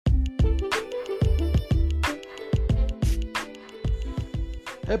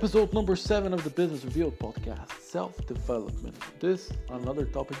Episode number 7 of the Business Revealed podcast, self-development. This another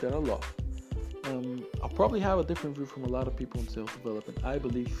topic that I love. I'll probably have a different view from a lot of people on self-development. I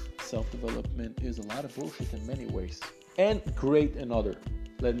believe self-development is a lot of bullshit in many ways and great in other.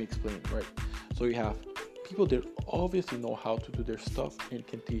 Let me explain, right? So you have people that obviously know how to do their stuff and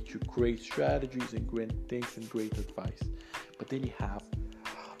can teach you great strategies and great things and great advice. But then you have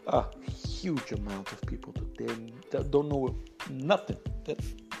a huge amount of people that don't know nothing, that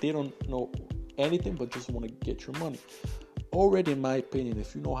they don't know anything but just want to get your money. Already, in my opinion,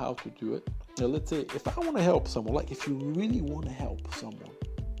 if you know how to do it, now let's say if I want to help someone, like if you really want to help someone,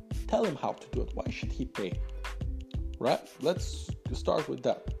 tell him how to do it. Why should he pay? Right? Let's start with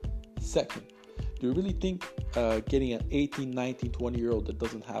that. Second, do you really think getting an 18, 19, 20-year-old that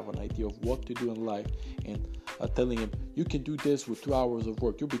doesn't have an idea of what to do in life and telling him, you can do this with 2 hours of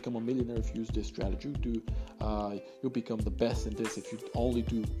work, you'll become a millionaire if you use this strategy, you'll become the best in this if you only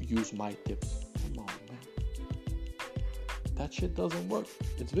use my tips? Come on, man. That shit doesn't work.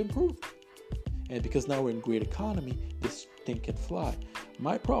 It's been proved. And because now we're in great economy, this thing can fly.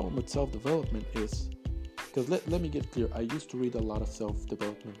 My problem with self-development is, because let me get clear, I used to read a lot of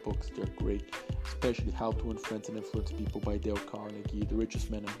self-development books. They're great, especially How to Influence and Influence People by Dale Carnegie, The Richest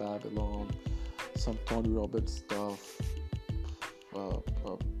Man in Babylon, some Tony Robbins stuff.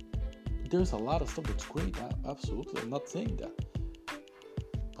 There's a lot of stuff that's great, absolutely, I'm not saying that.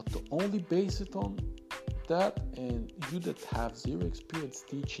 But to only base it on that, and you that have zero experience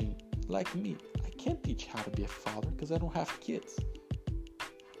teaching, like me, I can't teach how to be a father because I don't have kids.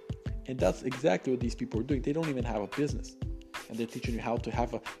 And that's exactly what these people are doing. They don't even have a business. And they're teaching you how to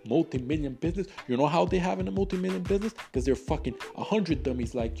have a multi-million business. You know how they have a multi-million business? Because they're fucking 100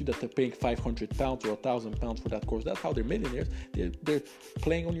 dummies like you that are paying 500 pounds or 1,000 pounds for that course. That's how they're millionaires. They're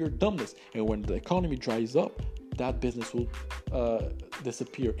playing on your dumbness. And when the economy dries up, that business will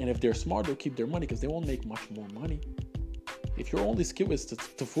disappear. And if they're smart, they'll keep their money because they won't make much more money. If your only skill is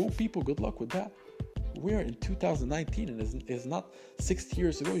to fool people, good luck with that. We're in 2019 and it's not 60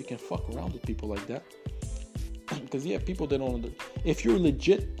 years ago you can fuck around with people like that. Because people they don't. If you're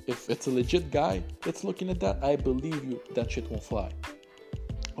legit, if it's a legit guy that's looking at that, I believe you that shit won't fly.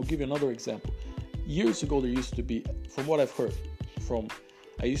 I'll give you another example. Years ago there used to be, from what I've heard,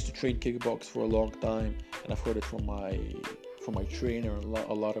 I used to train kickbox for a long time, and I've heard it from my trainer and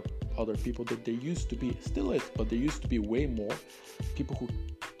a lot of other people that there used to be, still is, but there used to be way more people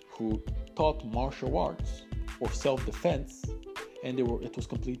who taught martial arts or self-defense, and it was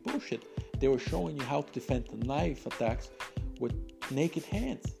complete bullshit. They were showing you how to defend the knife attacks with naked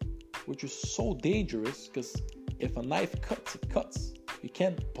hands, which is so dangerous because if a knife cuts, it cuts. You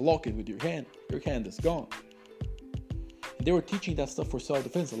can't block it with your hand. Your hand is gone. And they were teaching that stuff for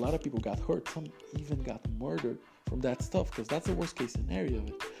self-defense. A lot of people got hurt. Some even got murdered from that stuff because that's the worst case scenario of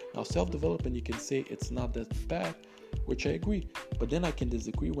it. Now, self-development, you can say it's not that bad, which I agree. But then I can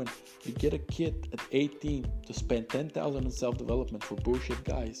disagree when you get a kid at 18 to spend $10,000 in self-development for bullshit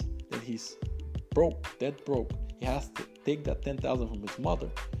guys. Then he's broke, dead broke. He has to take that $10,000 from his mother,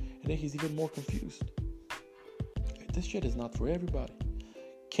 and then he's even more confused. This shit is not for everybody.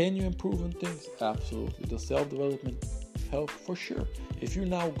 Can you improve on things? Absolutely. Does self-development help? For sure. If you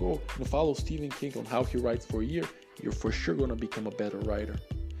now go and follow Stephen King on how he writes for a year, you're for sure going to become a better writer.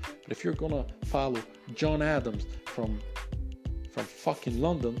 But if you're going to follow John Adams from fucking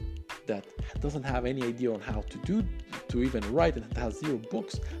London that doesn't have any idea on how to even write and has 0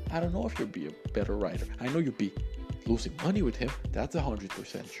 books, I don't know if you'll be a better writer. I know you'll be losing money with him. That's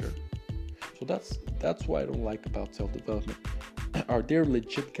 100% sure. So that's what I don't like about self-development. Are there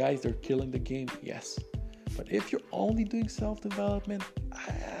legit guys that are killing the game? Yes. But if you're only doing self-development,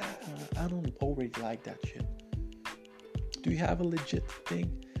 I don't already like that shit. Do you have a legit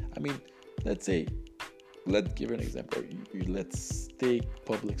thing? I mean, let's give an example. Let's take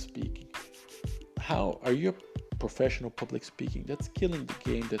public speaking. How are you a professional public speaking? That's killing the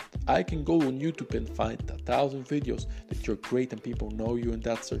game. That I can go on YouTube and find 1,000 videos that you're great and people know you in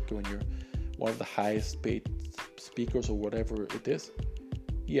that circle and you're one of the highest paid speakers or whatever it is.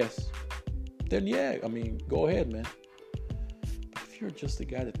 Yes. Then go ahead, man. But if you're just a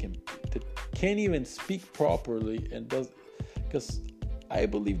guy that can't even speak properly and does, because I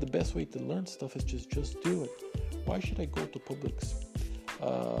believe the best way to learn stuff is just do it. Why should I go to public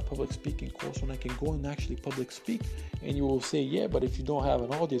speaking course when I can go and actually public speak? And you will say, yeah, but if you don't have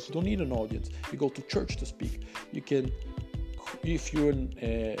an audience, you don't need an audience. You go to church to speak. You can, if you're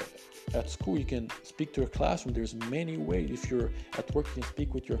at school, you can speak to your classroom. There's many ways. If you're at work, you can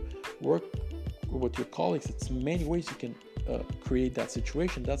speak with your colleagues. It's many ways you can create that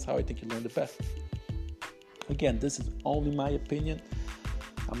situation. That's how I think you learn the best. Again, this is only my opinion.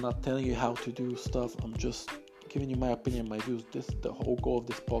 I'm not telling you how to do stuff. I'm just giving you my opinion, my views. The whole goal of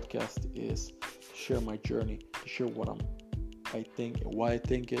this podcast is to share my journey, to share what I think and why I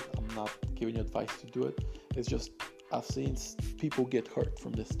think it. I'm not giving you advice to do it. It's just I've seen people get hurt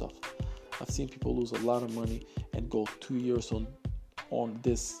from this stuff. I've seen people lose a lot of money and go 2 years on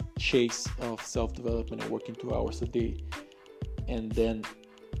this chase of self-development and working 2 hours a day, and then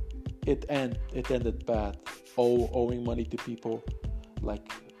it ended bad. Owing money to people,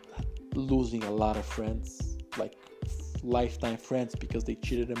 like losing a lot of friends, like lifetime friends, because they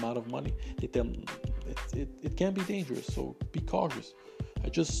cheated them out of money. It can be dangerous, so be cautious. I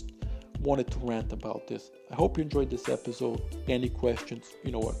just wanted to rant about this. I hope you enjoyed this episode. Any questions,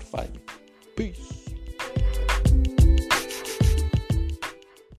 you know where to find me. Peace.